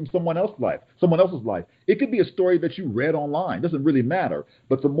story from someone else's life. It could be a story that you read online. It doesn't really matter.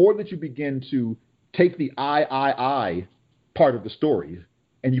 But the more that you begin to take the I part of the story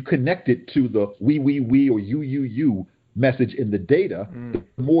and you connect it to the we, or you message in the data,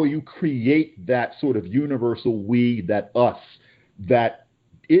 the more you create that sort of universal we, that us, that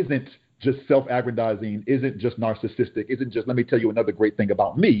isn't just self-aggrandizing, isn't just narcissistic, isn't just let me tell you another great thing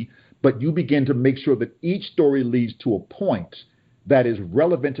about me, but you begin to make sure that each story leads to a point that is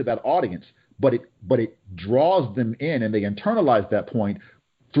relevant to that audience, but it draws them in and they internalize that point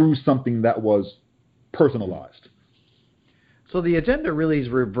through something that was personalized. So the agenda really is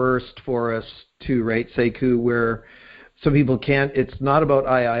reversed for us too, right, Sekou, where some people can't, it's not about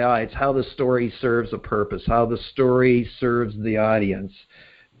it's how the story serves a purpose, how the story serves the audience.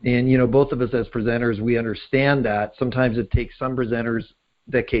 And, both of us as presenters, we understand that. Sometimes it takes some presenters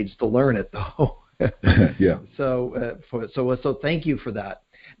decades to learn it, though. Yeah. So thank you for that.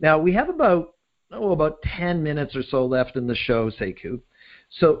 Now, we have about 10 minutes or so left in the show, Sekou.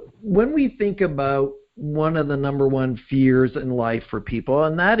 So when we think about one of the number one fears in life for people,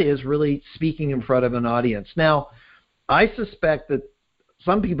 and that is really speaking in front of an audience. Now, I suspect that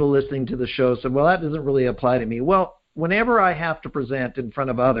some people listening to the show said, well, that doesn't really apply to me. Well, whenever I have to present in front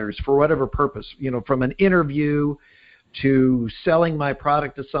of others for whatever purpose, from an interview to selling my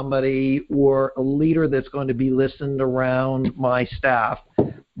product to somebody or a leader that's going to be listened around my staff,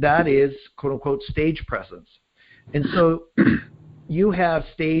 that is, quote unquote, stage presence. And so you have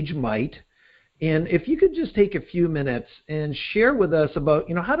stage might. And if you could just take a few minutes and share with us about,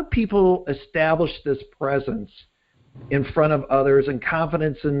 how do people establish this presence in front of others and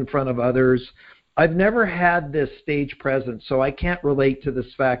confidence in front of others? I've never had this stage presence, so I can't relate to this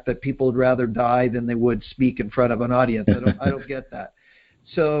fact that people would rather die than they would speak in front of an audience. I don't get that.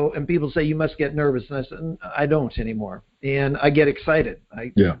 So, and people say you must get nervous, and I said I don't anymore, and I get excited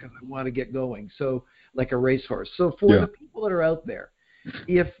because I want to get going. So, like a racehorse. So, for the people that are out there,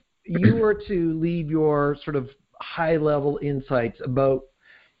 if you were to leave your sort of high-level insights about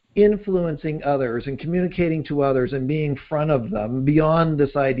influencing others and communicating to others and being in front of them beyond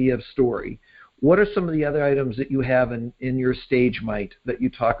this idea of story, what are some of the other items that you have in your stage might that you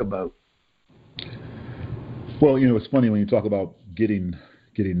talk about? Well, it's funny when you talk about getting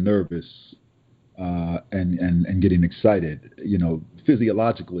nervous and getting excited.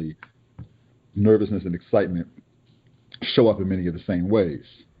 Physiologically, nervousness and excitement show up in many of the same ways,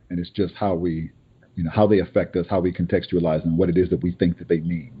 and it's just how how they affect us, how we contextualize them, what it is that we think that they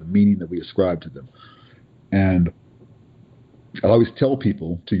mean, the meaning that we ascribe to them. And I always tell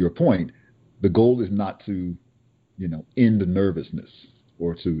people, to your point, the goal is not to, end the nervousness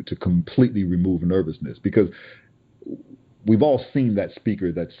or to completely remove nervousness, because we've all seen that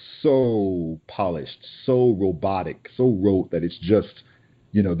speaker that's so polished, so robotic, so rote that it's just,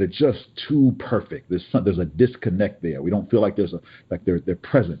 they're just too perfect. There's a disconnect there. We don't feel like they're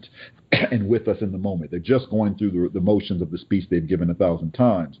present and with us in the moment. They're just going through the motions of the speech they've given 1,000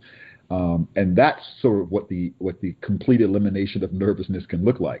 times. And that's sort of what the complete elimination of nervousness can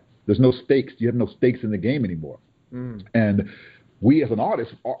look like. There's no stakes. You have no stakes in the game anymore. And we as an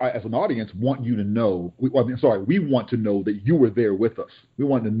audience want you to know, we want to know that you were there with us. We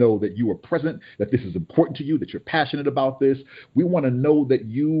want to know that you were present, that this is important to you, that you're passionate about this. We want to know that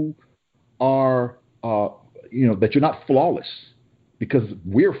you are, that you're not flawless, because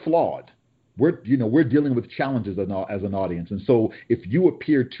we're flawed. We're dealing with challenges as an audience. And so if you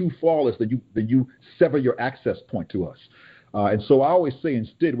appear too flawless, then you sever your access point to us. And so I always say,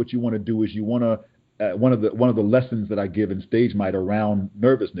 instead, what you want to do is you want to, one of the lessons that I give in Stage Might around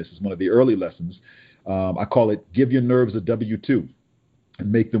nervousness is one of the early lessons. I call it, give your nerves a W-2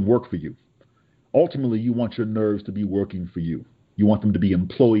 and make them work for you. Ultimately, you want your nerves to be working for you. You want them to be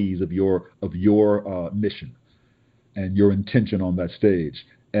employees of your mission and your intention on that stage.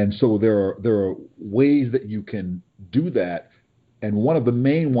 And so there are ways that you can do that. And one of the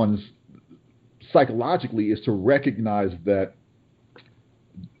main ones psychologically is to recognize that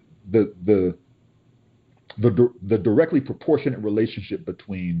the directly proportionate relationship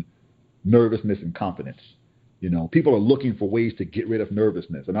between nervousness and confidence. People are looking for ways to get rid of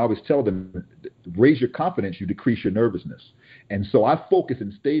nervousness. And I always tell them, raise your confidence, you decrease your nervousness. And so I focus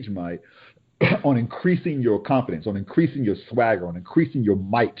in Stage Might on increasing your confidence, on increasing your swagger, on increasing your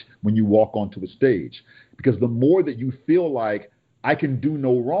might when you walk onto a stage. Because the more that you feel like I can do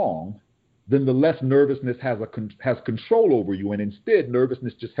no wrong, then the less nervousness has control over you. And instead,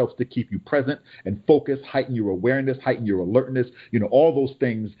 nervousness just helps to keep you present and focused, heighten your awareness, heighten your alertness, all those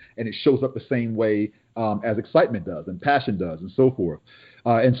things. And it shows up the same way as excitement does and passion does and so forth.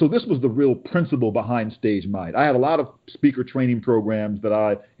 And so this was the real principle behind Stage Might. I had a lot of speaker training programs that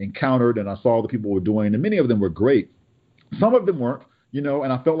I encountered and I saw the people were doing, and many of them were great. Some of them weren't,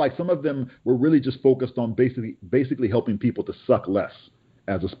 and I felt like some of them were really just focused on basically helping people to suck less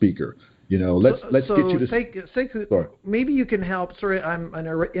as a speaker. Let's get you to... Sekou, maybe you can help. Sorry, I'm an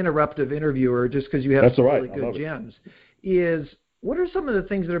interruptive interviewer just because you have That's some all right. really good gems. What are some of the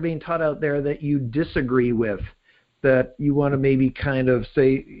things that are being taught out there that you disagree with, that you want to maybe kind of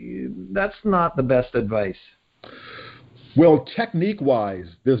say, that's not the best advice? Well, technique-wise,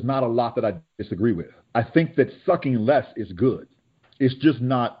 there's not a lot that I disagree with. I think that sucking less is good. It's just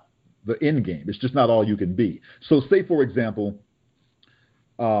not the end game. It's just not all you can be. So say, for example,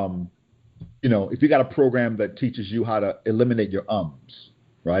 if you got a program that teaches you how to eliminate your ums,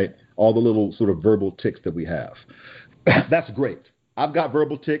 right? All the little sort of verbal tics that we have. That's great. I've got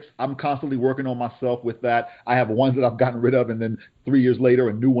verbal tics. I'm constantly working on myself with that. I have ones that I've gotten rid of, and then 3 years later,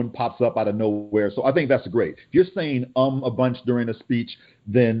 a new one pops up out of nowhere. So I think that's great. If you're saying a bunch during a speech,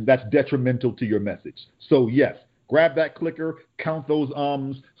 then that's detrimental to your message. So yes, grab that clicker, count those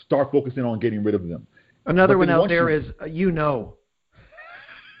ums, start focusing on getting rid of them. Another one out there is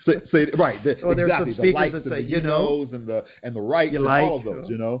Say right. There's some exactly. speakers The likes that and say, the knows and the right and all of those,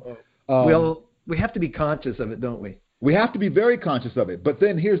 Well, we have to be conscious of it, don't we? We have to be very conscious of it. But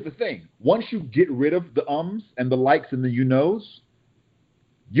then here's the thing. Once you get rid of the ums and the likes and the knows,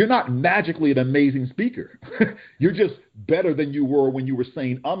 you're not magically an amazing speaker. You're just better than you were when you were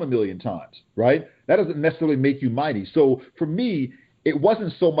saying a million times, right? That doesn't necessarily make you mighty. So for me, it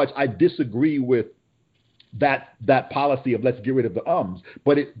wasn't so much I disagree with that policy of let's get rid of the ums.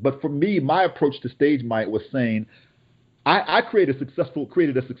 But for me, my approach to Stage Might was saying, I created a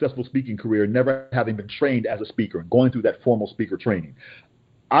successful speaking career, never having been trained as a speaker and going through that formal speaker training.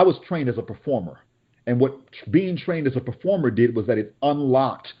 I was trained as a performer. And what being trained as a performer did was that it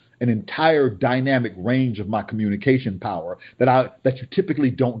unlocked an entire dynamic range of my communication power that you typically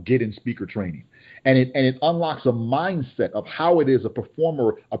don't get in speaker training. And it unlocks a mindset of how it is a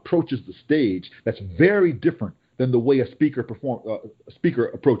performer approaches the stage that's very different than the way a speaker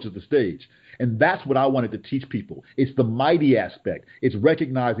approaches the stage. And that's what I wanted to teach people. It's the mighty aspect. It's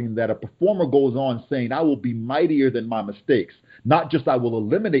recognizing that a performer goes on saying, I will be mightier than my mistakes. Not just I will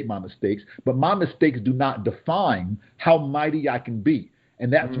eliminate my mistakes, but my mistakes do not define how mighty I can be.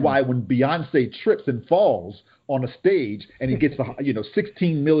 And that's why when Beyonce trips and falls on a stage and it gets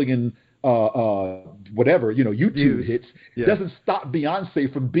 16 million YouTube hits, doesn't stop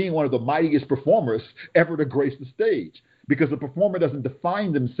Beyonce from being one of the mightiest performers ever to grace the stage. Because the performer doesn't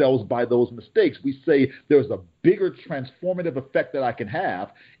define themselves by those mistakes. We say there's a bigger transformative effect that I can have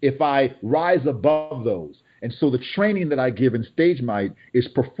if I rise above those. And so the training that I give in Stage Might is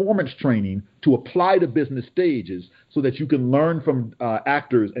performance training to apply to business stages so that you can learn from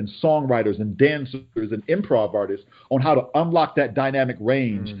actors and songwriters and dancers and improv artists on how to unlock that dynamic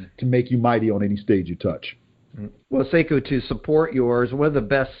range to make you mighty on any stage you touch. Well, Sekou, to support yours, one of the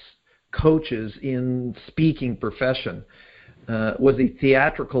best coaches in speaking profession was a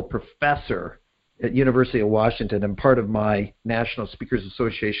theatrical professor at University of Washington and part of my National Speakers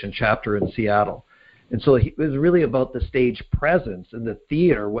Association chapter in Seattle. And so it was really about the stage presence and the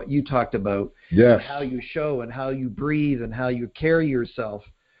theater, what you talked about, and how you show and how you breathe and how you carry yourself,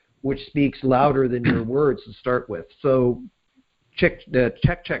 which speaks louder than your words to start with. So check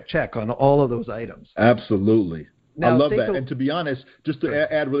on all of those items. Absolutely. Now, I love that. And to be honest, just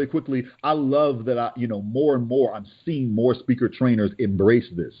to add really quickly, I love that more and more I'm seeing more speaker trainers embrace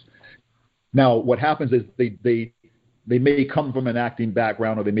this. Now, what happens is they may come from an acting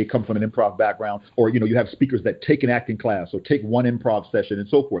background, or they may come from an improv background, or you have speakers that take an acting class or take one improv session and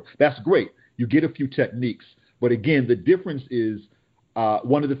so forth. That's great. You get a few techniques. But again, the difference is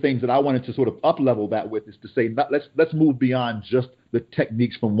one of the things that I wanted to sort of up-level that with is to say, let's move beyond just the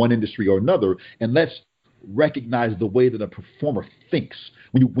techniques from one industry or another, and let's recognize the way that a performer thinks.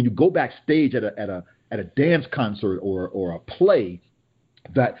 When you go backstage at a dance concert or a play,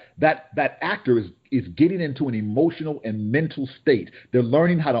 that actor is getting into an emotional and mental state. They're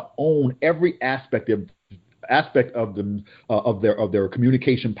learning how to own every aspect of them of their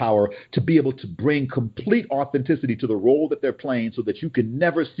communication power to be able to bring complete authenticity to the role that they're playing, so that you can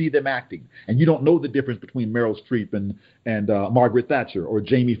never see them acting, and you don't know the difference between Meryl Streep and Margaret Thatcher or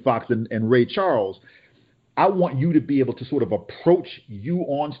Jamie Foxx and Ray Charles. I want you to be able to sort of approach you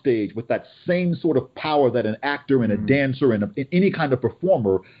on stage with that same sort of power that an actor and a dancer and any kind of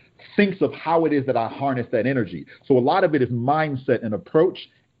performer thinks of how it is that I harness that energy. So a lot of it is mindset and approach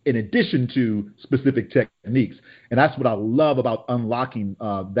in addition to specific techniques. And that's what I love about unlocking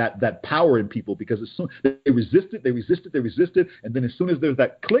that power in people, because as soon they resist it. And then as soon as there's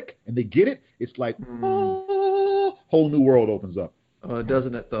that click and they get it, it's like, whole new world opens up.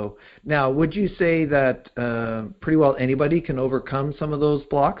 Doesn't it, though? Now, would you say that pretty well anybody can overcome some of those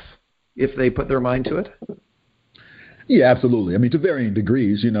blocks if they put their mind to it? Yeah, absolutely. I mean, to varying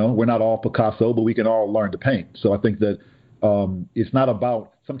degrees, we're not all Picasso, but we can all learn to paint. So I think that it's not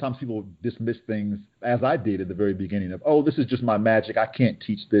about, sometimes people dismiss things, as I did at the very beginning, of, oh, this is just my magic. I can't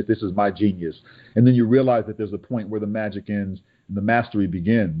teach this. This is my genius. And then you realize that there's a point where the magic ends and the mastery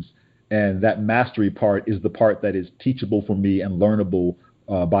begins. And that mastery part is the part that is teachable for me and learnable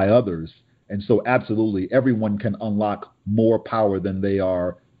by others. And so absolutely, everyone can unlock more power than they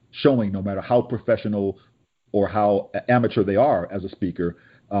are showing, no matter how professional or how amateur they are as a speaker.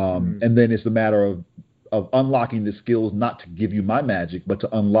 And then it's a matter of unlocking the skills, not to give you my magic, but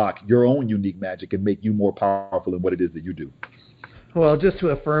to unlock your own unique magic and make you more powerful in what it is that you do. Well, just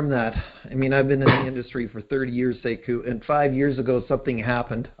to affirm that, I mean, I've been in the industry for 30 years, Sekou, and 5 years ago something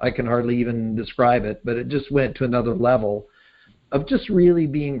happened. I can hardly even describe it, but it just went to another level of just really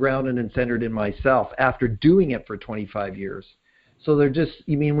being grounded and centered in myself after doing it for 25 years. So they're just,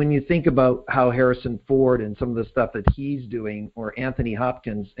 when you think about how Harrison Ford and some of the stuff that he's doing, or Anthony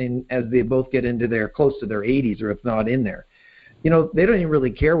Hopkins, and as they both get into close to their 80s, or if not in there, they don't even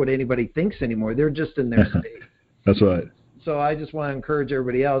really care what anybody thinks anymore. They're just in their state. That's right. So I just want to encourage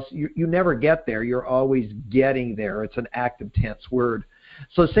everybody else, you never get there. You're always getting there. It's an active tense word.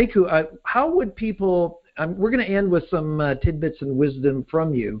 So Sekou, how would people, we're going to end with some tidbits and wisdom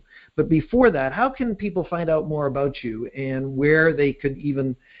from you. But before that, how can people find out more about you and where they could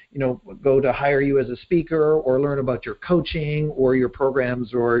even, go to hire you as a speaker or learn about your coaching or your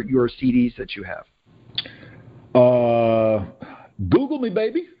programs or your CDs that you have? Google me,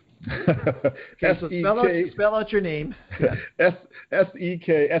 baby. Okay, so spell out your name.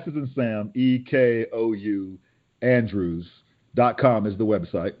 S-E-K, S is in Sam, E-K-O-U, Andrews.com is the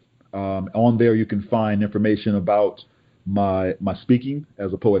website. On there you can find information about my speaking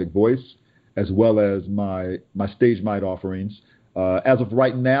as a poetic voice, as well as my Stage Might offerings. As of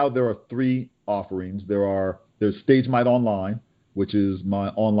right now, there are 3 offerings. There's Stage Might Online, which is my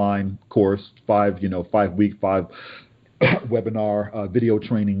online course, 5-week, 5 webinar video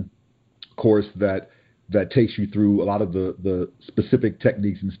training course that takes you through a lot of the specific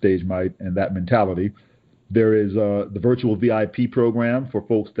techniques in Stage Might and that mentality. There is the virtual VIP program for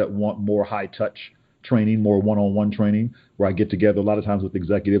folks that want more high-touch training, more one-on-one training, where I get together a lot of times with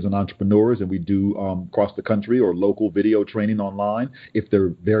executives and entrepreneurs, and we do across the country or local video training online. If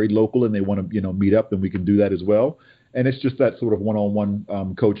they're very local and they want to meet up, then we can do that as well. And it's just that sort of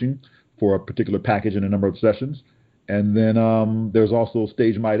one-on-one coaching for a particular package and a number of sessions. And then there's also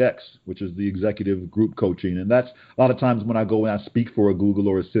Stage Might X, which is the executive group coaching. And that's a lot of times when I go and I speak for a Google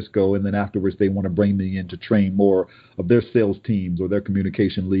or a Cisco, and then afterwards they want to bring me in to train more of their sales teams or their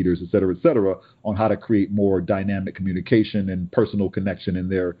communication leaders, et cetera, on how to create more dynamic communication and personal connection in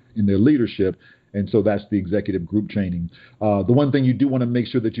their leadership. And so that's the executive group training. The one thing you do want to make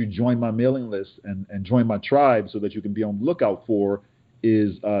sure that you join my mailing list and join my tribe so that you can be on the lookout for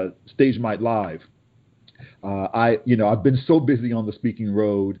is Stage Might Live. I've been so busy on the speaking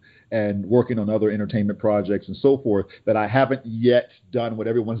road and working on other entertainment projects and so forth that I haven't yet done what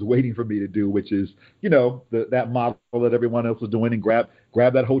everyone's waiting for me to do, which is, that model that everyone else is doing, and grab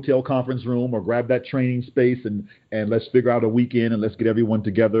that hotel conference room or grab that training space and let's figure out a weekend and let's get everyone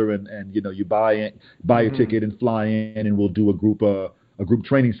together and you buy your ticket and fly in and we'll do a group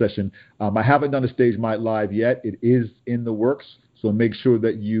training session. I haven't done a Stage Might Live yet. It is in the works, so make sure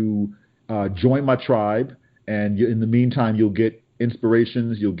that you join my tribe. And in the meantime, you'll get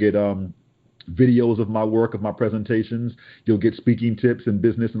inspirations, you'll get videos of my work, of my presentations, you'll get speaking tips and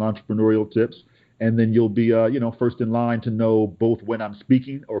business and entrepreneurial tips, and then you'll be first in line to know both when I'm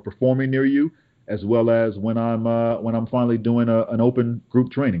speaking or performing near you, as well as when I'm finally doing an open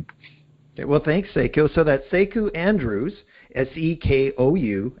group training. Okay, well, thanks, Sekou. So that's Sekou Andrews,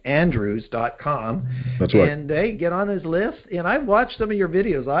 Sekou, Andrews.com. That's right. And hey, get on his list. And I've watched some of your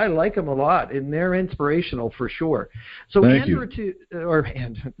videos. I like them a lot, and they're inspirational for sure. So Thank Andrew,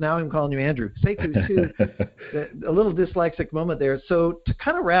 now I'm calling you Andrew. Sekou, too, a little dyslexic moment there. So to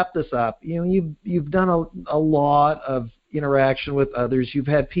kind of wrap this up, you've done a lot of interaction with others. You've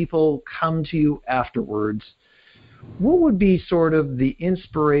had people come to you afterwards. What would be sort of the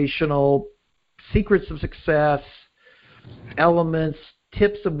inspirational secrets of success, elements,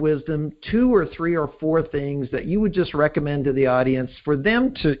 tips of wisdom, 2 or 3 or 4 things that you would just recommend to the audience for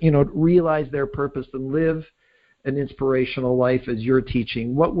them to, realize their purpose and live an inspirational life as you're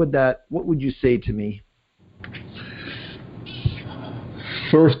teaching? What would you say to me?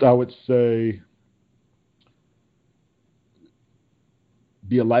 First, I would say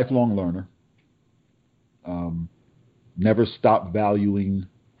be a lifelong learner. Never stop valuing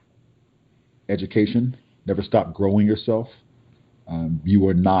education. Never stop growing yourself. You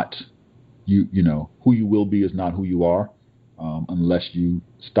are not, who you will be is not who you are, unless you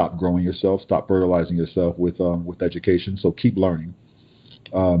stop growing yourself, stop fertilizing yourself with education. So keep learning,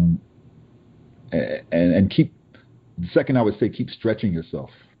 and keep. Second, I would say keep stretching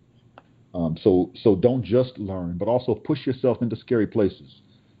yourself. So don't just learn, but also push yourself into scary places.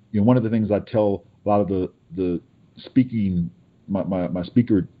 One of the things I tell a lot of the speaking, my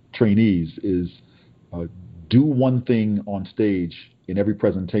speaker trainees is do one thing on stage in every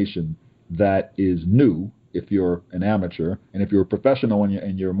presentation that is new if you're an amateur, and if you're a professional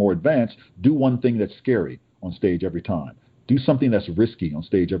and you're more advanced, do one thing that's scary on stage every time. Do something that's risky on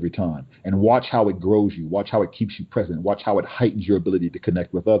stage every time, and watch how it grows you, watch how it keeps you present, watch how it heightens your ability to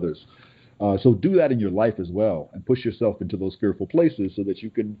connect with others. So do that in your life as well, and push yourself into those fearful places so that you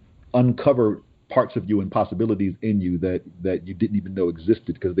can uncover parts of you and possibilities in you that you didn't even know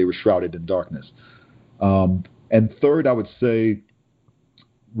existed because they were shrouded in darkness. And third, I would say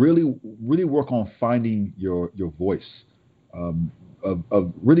really work on finding your voice,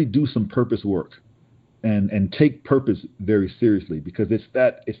 of really do some purpose work and take purpose very seriously, because it's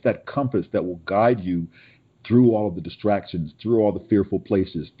that compass that will guide you through all of the distractions, through all the fearful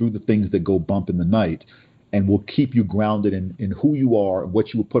places, through the things that go bump in the night, and will keep you grounded in who you are and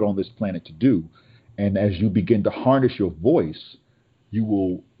what you were put on this planet to do. And as you begin to harness your voice, you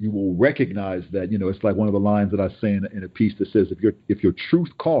will recognize that, it's like one of the lines that I say in a piece that says, if your truth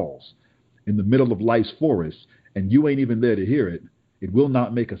calls in the middle of life's forest and you ain't even there to hear it, it will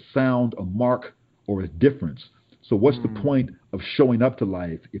not make a sound, a mark, or a difference. So what's the point of showing up to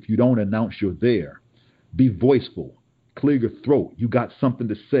life if you don't announce you're there? Be voiceful. Clear your throat. You got something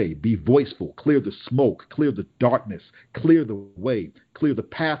to say. Be voiceful. Clear the smoke. Clear the darkness. Clear the way. Clear the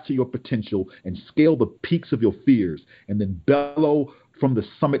path to your potential and scale the peaks of your fears, and then bellow from the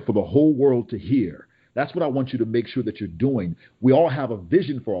summit for the whole world to hear. That's what I want you to make sure that you're doing. We all have a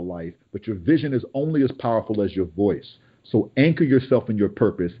vision for our life, but your vision is only as powerful as your voice. So anchor yourself in your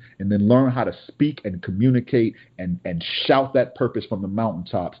purpose, and then learn how to speak and communicate and shout that purpose from the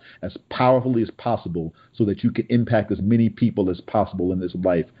mountaintops as powerfully as possible so that you can impact as many people as possible in this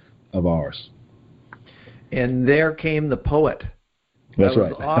life of ours. And there came the poet. That's right.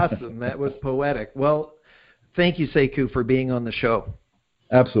 That was awesome. That was poetic. Well, thank you, Sekou, for being on the show.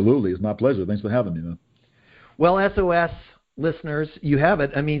 Absolutely. It's my pleasure. Thanks for having me, man. Well, SOS listeners, you have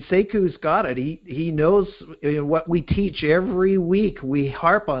it. I mean, Sekou's got it. He knows what we teach every week. We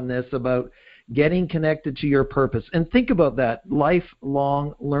harp on this about getting connected to your purpose. And think about that,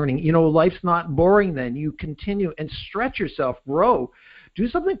 lifelong learning. Life's not boring then. You continue and stretch yourself, grow. Do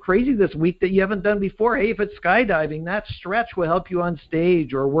something crazy this week that you haven't done before. Hey, if it's skydiving, that stretch will help you on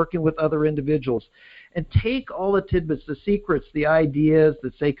stage or working with other individuals. And take all the tidbits, the secrets, the ideas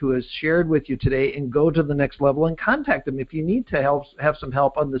that Sekou has shared with you today and go to the next level and contact him if you need to have some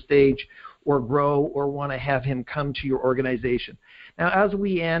help on the stage or grow or want to have him come to your organization. Now, as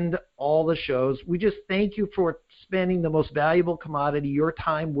we end all the shows, we just thank you for spending the most valuable commodity, your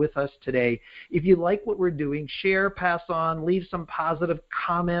time, with us today. If you like what we're doing, share, pass on, leave some positive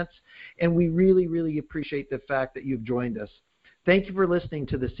comments, and we really, really appreciate the fact that you've joined us. Thank you for listening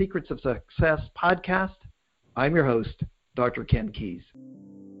to the Secrets of Success podcast. I'm your host, Dr. Ken Keys.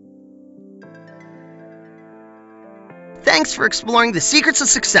 Thanks for exploring the secrets of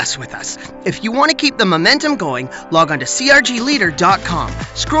success with us. If you want to keep the momentum going, log on to crgleader.com.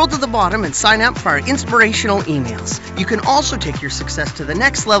 Scroll to the bottom and sign up for our inspirational emails. You can also take your success to the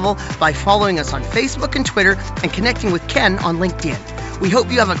next level by following us on Facebook and Twitter and connecting with Ken on LinkedIn. We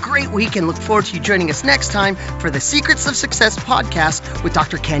hope you have a great week and look forward to you joining us next time for the Secrets of Success podcast with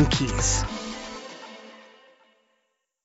Dr. Ken Keys.